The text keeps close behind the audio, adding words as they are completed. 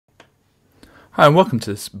Hi and welcome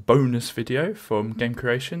to this bonus video from Game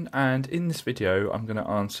Creation, and in this video I'm going to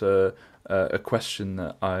answer a question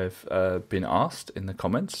that I've been asked in the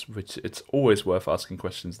comments, which it's always worth asking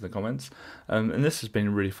questions in the comments, and this has been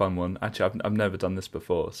a really fun one. Actually, I've never done this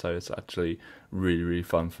before, so it's actually really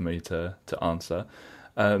fun for me to answer.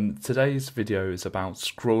 Today's video is about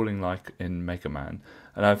scrolling like in Mega Man,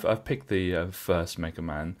 and I've picked the first Mega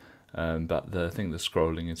Man. But I think the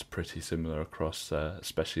scrolling is pretty similar across,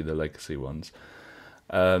 especially the legacy ones.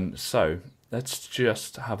 So let's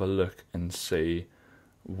just have a look and see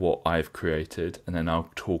what I've created, and then I'll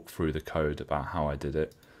talk through the code about how I did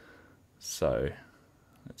it. So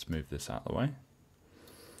let's move this out of the way.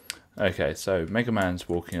 Okay, so Mega Man's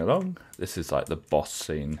walking along. This is like the boss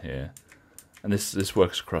scene here, and this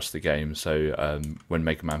works across the game. So when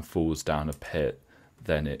Mega Man falls down a pit,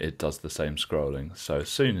 then it does the same scrolling. So as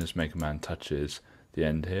soon as Mega Man touches the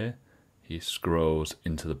end here, he scrolls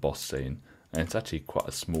into the boss scene, and it's actually quite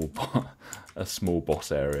a small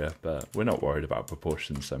boss area, but we're not worried about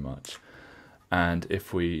proportions so much. And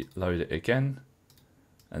if we load it again,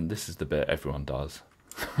 and this is the bit everyone does.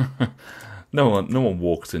 no one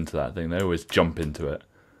walks into that thing, they always jump into it,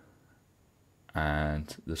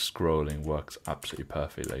 and the scrolling works absolutely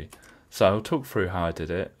perfectly. So I'll talk through how I did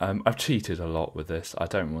it. I've cheated a lot with this. I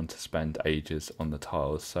don't want to spend ages on the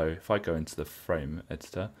tiles. So if I go into the frame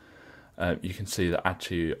editor, you can see that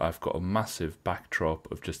actually I've got a massive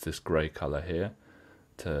backdrop of just this grey colour here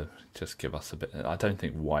to just give us a bit. I don't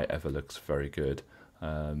think white ever looks very good.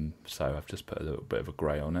 So I've just put a little bit of a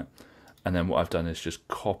grey on it. And then what I've done is just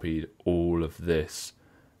copied all of this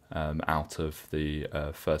out of the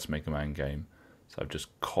first Mega Man game. So I've just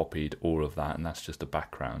copied all of that, and that's just a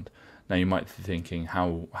background. Now you might be thinking,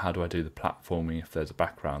 how do I do the platforming if there's a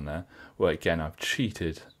background there? Well, again, I've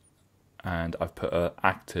cheated, and I've put an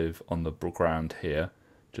active on the ground here,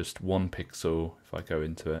 just 1 pixel. If I go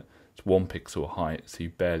into it, it's 1 pixel height, so you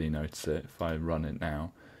barely notice it. If I run it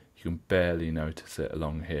now, you can barely notice it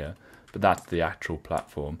along here, but that's the actual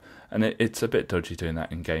platform. And it's a bit dodgy doing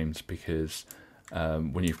that in games, because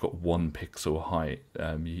when you've got 1 pixel height,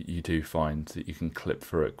 you do find that you can clip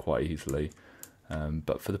through it quite easily.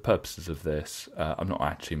 But for the purposes of this, I'm not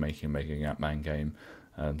actually making a Mega Man game,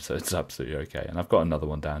 so it's absolutely okay. And I've got another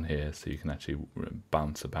one down here, so you can actually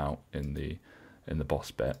bounce about in the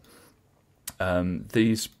boss bit.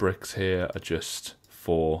 These bricks here are just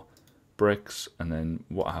 4 bricks, and then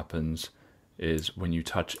what happens is when you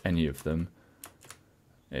touch any of them,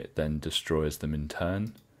 it then destroys them in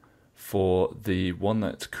turn. For the one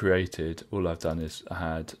that's created, all I've done is I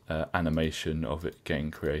had animation of it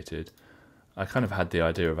getting created. I kind of had the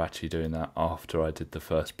idea of actually doing that after I did the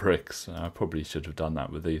first bricks. I probably should have done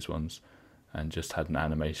that with these ones and just had an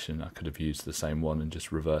animation. I could have used the same one and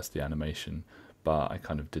just reversed the animation, but I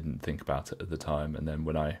kind of didn't think about it at the time. And then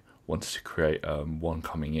when I wanted to create one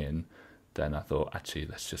coming in, then I thought, actually,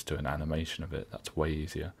 let's just do an animation of it. That's way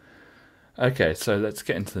easier. Okay, so let's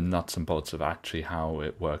get into the nuts and bolts of actually how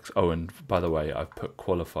it works. Oh, and by the way, I've put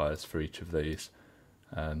qualifiers for each of these,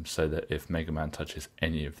 so that if Mega Man touches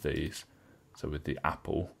any of these, so with the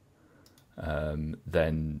apple,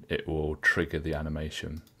 then it will trigger the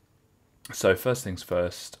animation. So first things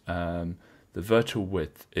first, the virtual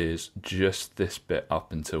width is just this bit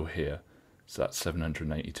up until here, so that's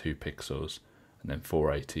 782 pixels, and then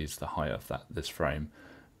 480 is the height of this frame.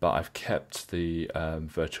 But I've kept the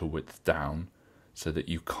virtual width down so that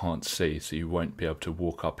you can't see, so you won't be able to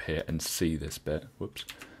walk up here and see this bit, whoops,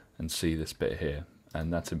 and see this bit here.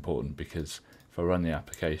 And that's important, because if I run the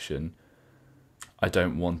application, I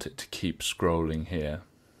don't want it to keep scrolling here.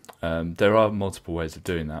 There are multiple ways of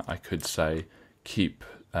doing that. I could say keep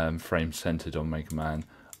frame centered on Mega Man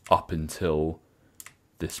up until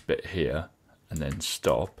this bit here, and then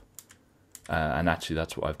stop. And actually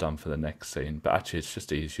that's what I've done for the next scene, but actually it's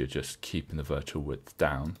just easier just keeping the virtual width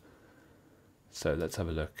down. So let's have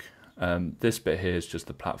a look. This bit here is just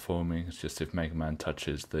the platforming. It's just if Mega Man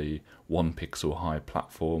touches the 1 pixel high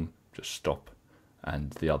platform, just stop,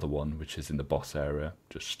 and the other one, which is in the boss area,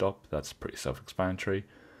 just stop. That's pretty self-explanatory.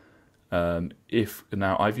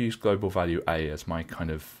 Now I've used global value A as my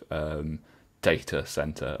kind of data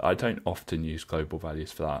center. I don't often use global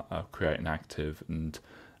values for that. I'll create an active and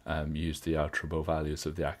use the alterable values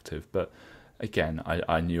of the active, but again,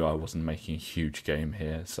 I knew I wasn't making a huge game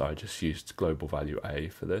here, so I just used global value A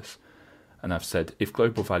for this. And I've said if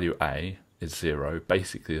global value A is 0,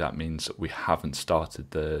 basically that means that we haven't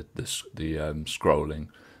started the scrolling,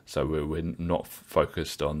 so we're not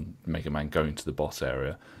focused on Mega Man going to the boss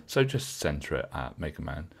area, so just center it at Mega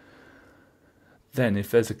Man. Then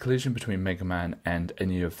if there's a collision between Mega Man and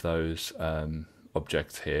any of those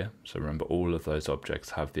objects here. So remember, all of those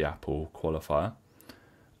objects have the Apple qualifier.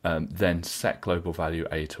 Then set global value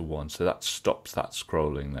A to 1. So that stops that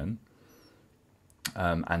scrolling then.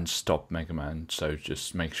 And stop Mega Man. So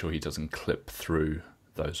just make sure he doesn't clip through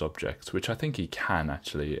those objects, which I think he can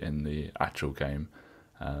actually in the actual game.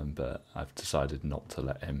 But I've decided not to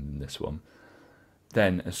let him in this one.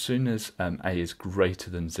 Then as soon as A is greater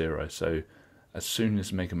than 0, so as soon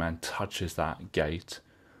as Mega Man touches that gate,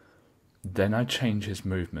 then I change his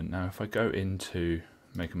movement. Now if I go into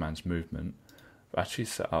Mega Man's movement, I've actually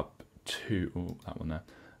set up two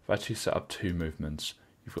movements.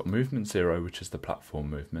 You've got movement 0, which is the platform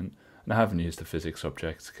movement, and I haven't used the physics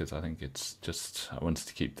objects because I think it's just, I wanted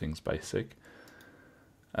to keep things basic.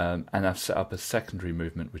 And I've set up a secondary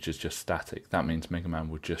movement which is just static. That means Mega Man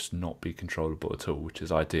will just not be controllable at all, which is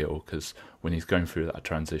ideal because when he's going through that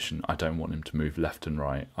transition, I don't want him to move left and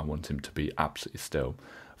right. I want him to be absolutely still.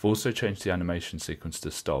 I've also changed the animation sequence to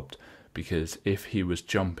stopped because if he was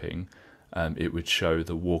jumping, it would show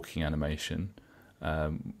the walking animation,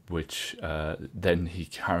 which then he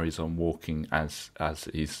carries on walking as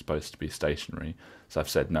he's supposed to be stationary. So I've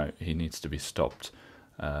said no, he needs to be stopped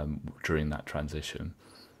during that transition.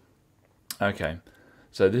 Okay,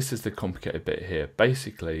 so this is the complicated bit here.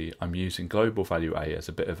 Basically, I'm using global value A as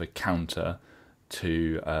a bit of a counter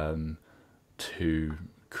to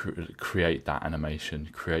create that animation,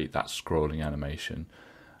 create that scrolling animation.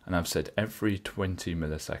 And I've said every 20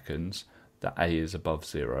 milliseconds that A is above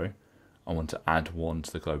 0, I want to add 1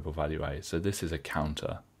 to the global value A. So this is a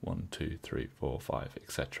counter, 1, 2, 3, 4, 5,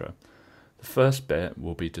 etc. The first bit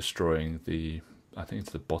will be destroying I think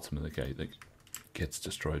it's the bottom of the gate that gets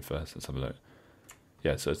destroyed first. Let's have a look.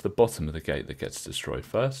 Yeah, so it's the bottom of the gate that gets destroyed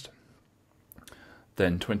first.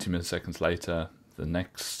 Then 20 milliseconds later, the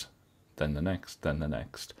next, then the next, then the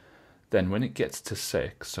next. Then when it gets to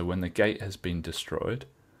 6, so when the gate has been destroyed,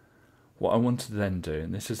 what I want to then do,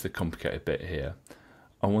 and this is the complicated bit here,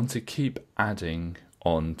 I want to keep adding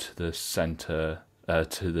on to the center,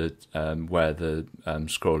 to the where the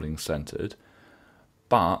scrolling's centered.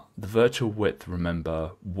 But the virtual width,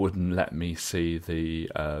 remember, wouldn't let me see the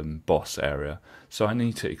boss area. So I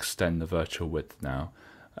need to extend the virtual width now.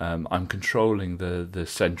 I'm controlling the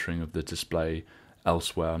centering of the display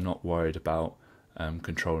elsewhere. I'm not worried about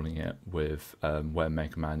controlling it with where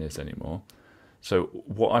Mega Man is anymore. So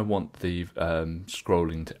what I want the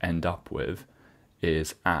scrolling to end up with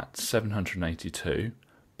is at 782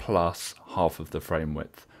 plus half of the frame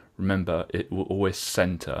width. Remember, it will always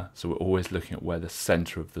center, so we're always looking at where the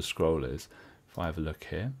center of the scroll is. If I have a look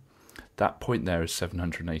here, that point there is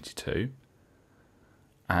 782,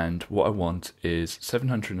 and what I want is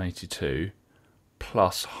 782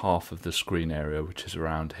 plus half of the screen area, which is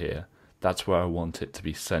around here. That's where I want it to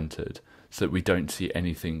be centered, so that we don't see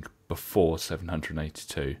anything before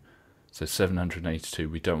 782. So 782,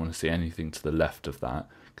 we don't want to see anything to the left of that,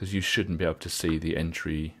 because you shouldn't be able to see the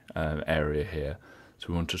entry area here. So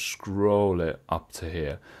we want to scroll it up to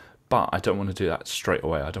here. But I don't want to do that straight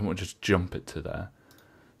away. I don't want to just jump it to there.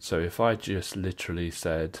 So if I just literally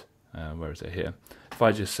said, where is it here? If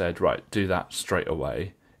I just said, right, do that straight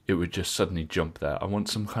away, it would just suddenly jump there. I want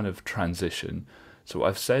some kind of transition. So what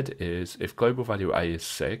I've said is, if global value A is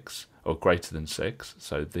 6, or greater than 6,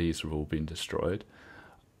 so these have all been destroyed,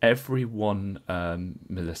 every 1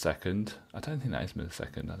 millisecond, I don't think that is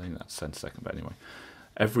millisecond, I think that's centisecond, but anyway,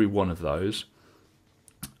 every one of those,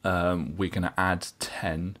 we're going to add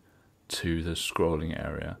 10 to the scrolling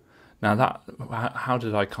area. Now how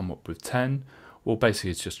did I come up with 10? Well, basically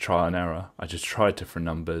it's just trial and error. I just tried different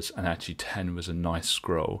numbers, and actually 10 was a nice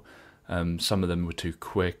scroll. Some of them were too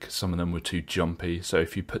quick, some of them were too jumpy. So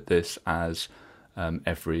if you put this as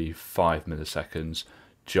every 5 milliseconds,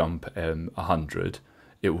 jump 100,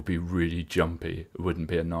 it would be really jumpy. It wouldn't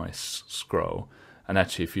be a nice scroll. And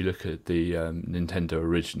actually, if you look at the Nintendo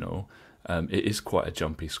original, it is quite a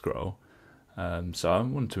jumpy scroll. So I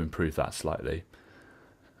want to improve that slightly.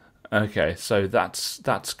 Okay, so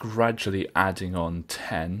that's gradually adding on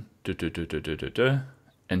 10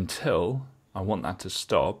 until I want that to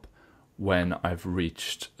stop when I've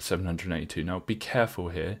reached 782. Now be careful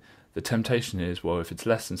here. The temptation is, well, if it's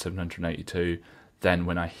less than 782, then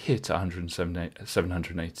when I hit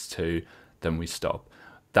 782, then we stop.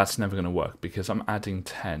 That's never going to work because I'm adding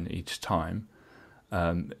 10 each time.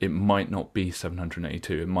 It might not be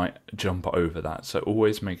 782, it might jump over that. So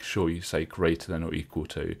always make sure you say greater than or equal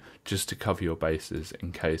to, just to cover your bases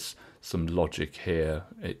in case some logic here,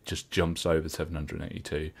 it just jumps over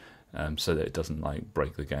 782, so that it doesn't like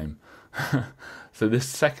break the game. So this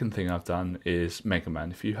second thing I've done is Mega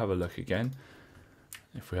Man. If you have a look again,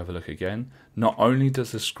 if we have a look again, not only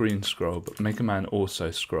does the screen scroll, but Mega Man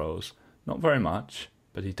also scrolls. Not very much,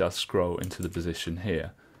 but he does scroll into the position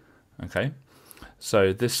here. Okay,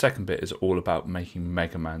 so this second bit is all about making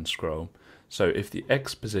Mega Man scroll. So if the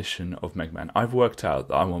X position of Mega Man, I've worked out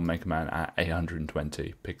that I want Mega Man at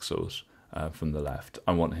 820 pixels from the left.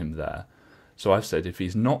 I want him there. So I've said if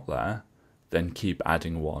he's not there, then keep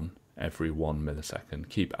adding 1 every 1 millisecond.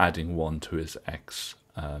 Keep adding 1 to his X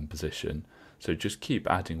position. So just keep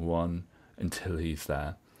adding 1 until he's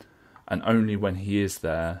there. And only when he is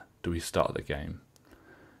there do we start the game.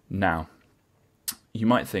 Now, you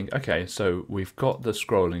might think, okay, so we've got the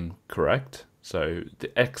scrolling correct. So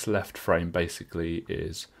the X left frame basically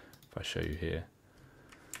is, if I show you here,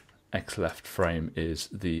 X left frame is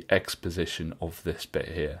the X position of this bit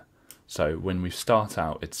here. So when we start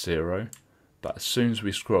out, it's 0, but as soon as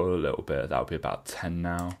we scroll a little bit, that'll be about 10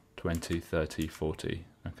 now, 20, 30, 40,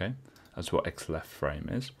 okay? That's what X left frame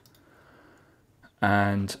is.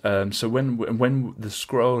 And so when the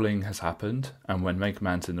scrolling has happened, and when Mega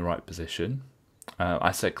Man's in the right position,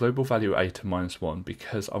 I set global value A to -1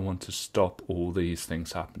 because I want to stop all these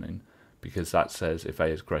things happening, because that says if A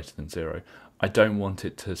is greater than 0. I don't want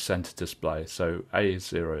it to center display, so A is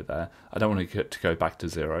 0 there. I don't want it to go back to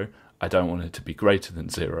 0. I don't want it to be greater than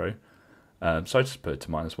 0. So I just put it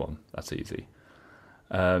to -1. That's easy.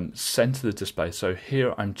 Center the display. So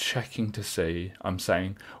here I'm checking to see, I'm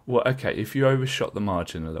saying, well, okay, if you overshot the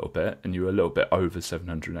margin a little bit and you were a little bit over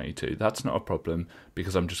 782, that's not a problem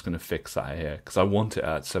because I'm just going to fix that here because I want it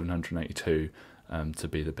at 782 to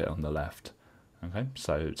be the bit on the left. Okay,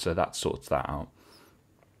 so that sorts that out.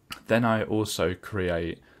 Then I also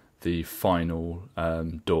create the final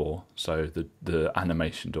door, so the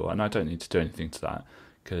animation door, and I don't need to do anything to that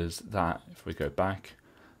because that, if we go back,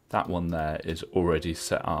 that one there is already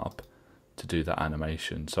set up to do that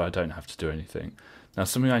animation, so I don't have to do anything. Now,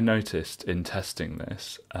 something I noticed in testing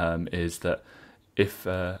this is that if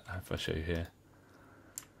I show you here,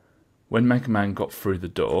 when Mega Man got through the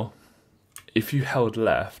door, if you held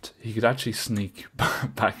left, he could actually sneak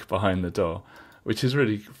back behind the door, which is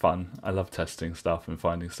really fun. I love testing stuff and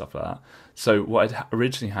finding stuff like that. So what I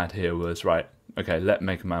originally had here was, right, okay, let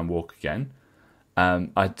Mega Man walk again.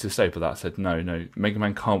 I disabled that. I said, no, Mega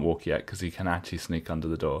Man can't walk yet because he can actually sneak under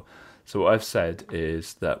the door. So what I've said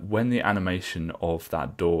is that when the animation of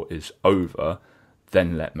that door is over,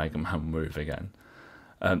 then let Mega Man move again.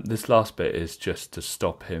 This last bit is just to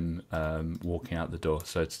stop him walking out the door.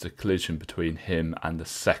 So it's the collision between him and the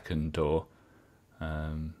second door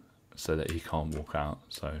so that he can't walk out.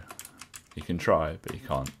 So he can try, but he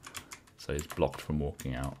can't. So he's blocked from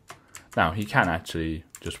walking out. Now, he can actually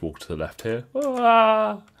just walk to the left here.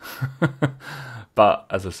 But,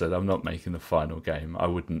 as I said, I'm not making the final game. I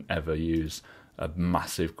wouldn't ever use a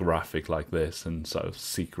massive graphic like this and sort of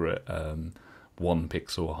secret 1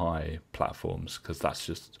 pixel high platforms, because that's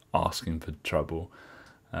just asking for trouble.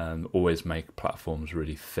 Always make platforms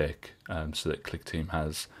really thick so that Clickteam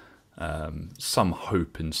has some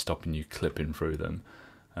hope in stopping you clipping through them.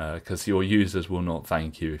 Because your users will not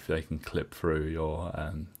thank you if they can clip through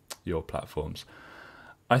your platforms.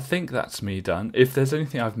 I think that's me done. If there's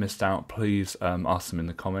anything I've missed out, please ask them in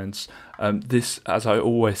the comments. This, as I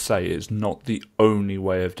always say, is not the only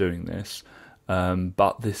way of doing this,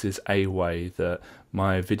 but this is a way that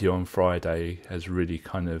my video on Friday has really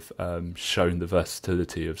kind of shown the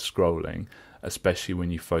versatility of scrolling, especially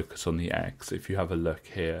when you focus on the X. If you have a look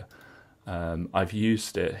here, I've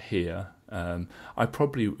used it here. I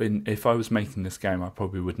probably, if I was making this game, I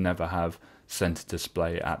probably would never have center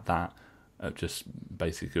display at that, just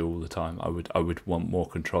basically all the time. I would want more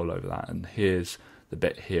control over that. And here's the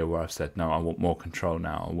bit here where I've said, no, I want more control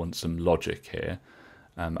now. I want some logic here,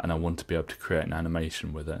 and I want to be able to create an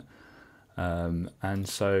animation with it. And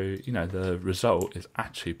so, you know, the result is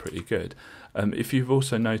actually pretty good. If you've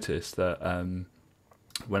also noticed that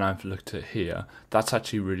when I've looked at here, that's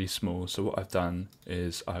actually really small. So what I've done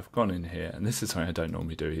is I've gone in here, and this is something I don't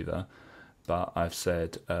normally do either, but I've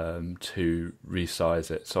said to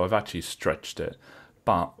resize it. So I've actually stretched it.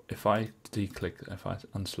 But if I if I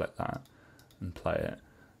unselect that and play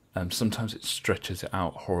it, sometimes it stretches it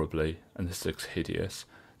out horribly, and this looks hideous.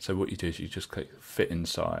 So what you do is you just click fit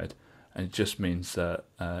inside, and it just means that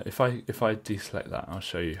if I deselect that, I'll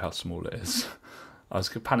show you how small it is. I was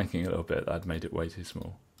panicking a little bit that I'd made it way too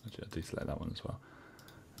small. Actually, I'll deselect that one as well,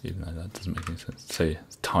 even though that doesn't make any sense. See,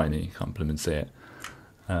 it's tiny, you can't blooming see it.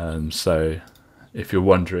 So if you're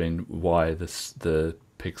wondering why the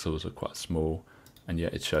pixels are quite small and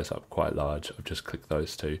yet it shows up quite large, I've just clicked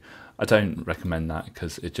those two. I don't recommend that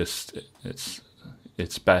because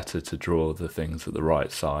it's better to draw the things at the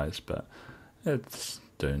right size, but it's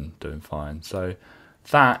doing fine. So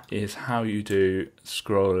that is how you do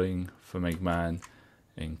scrolling for Megman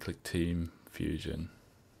in Clickteam Fusion.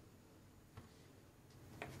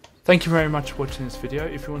 Thank you very much for watching this video.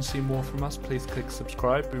 If you want to see more from us, please click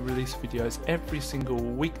subscribe. We release videos every single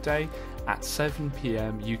weekday at 7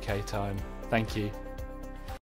 PM UK time. Thank you.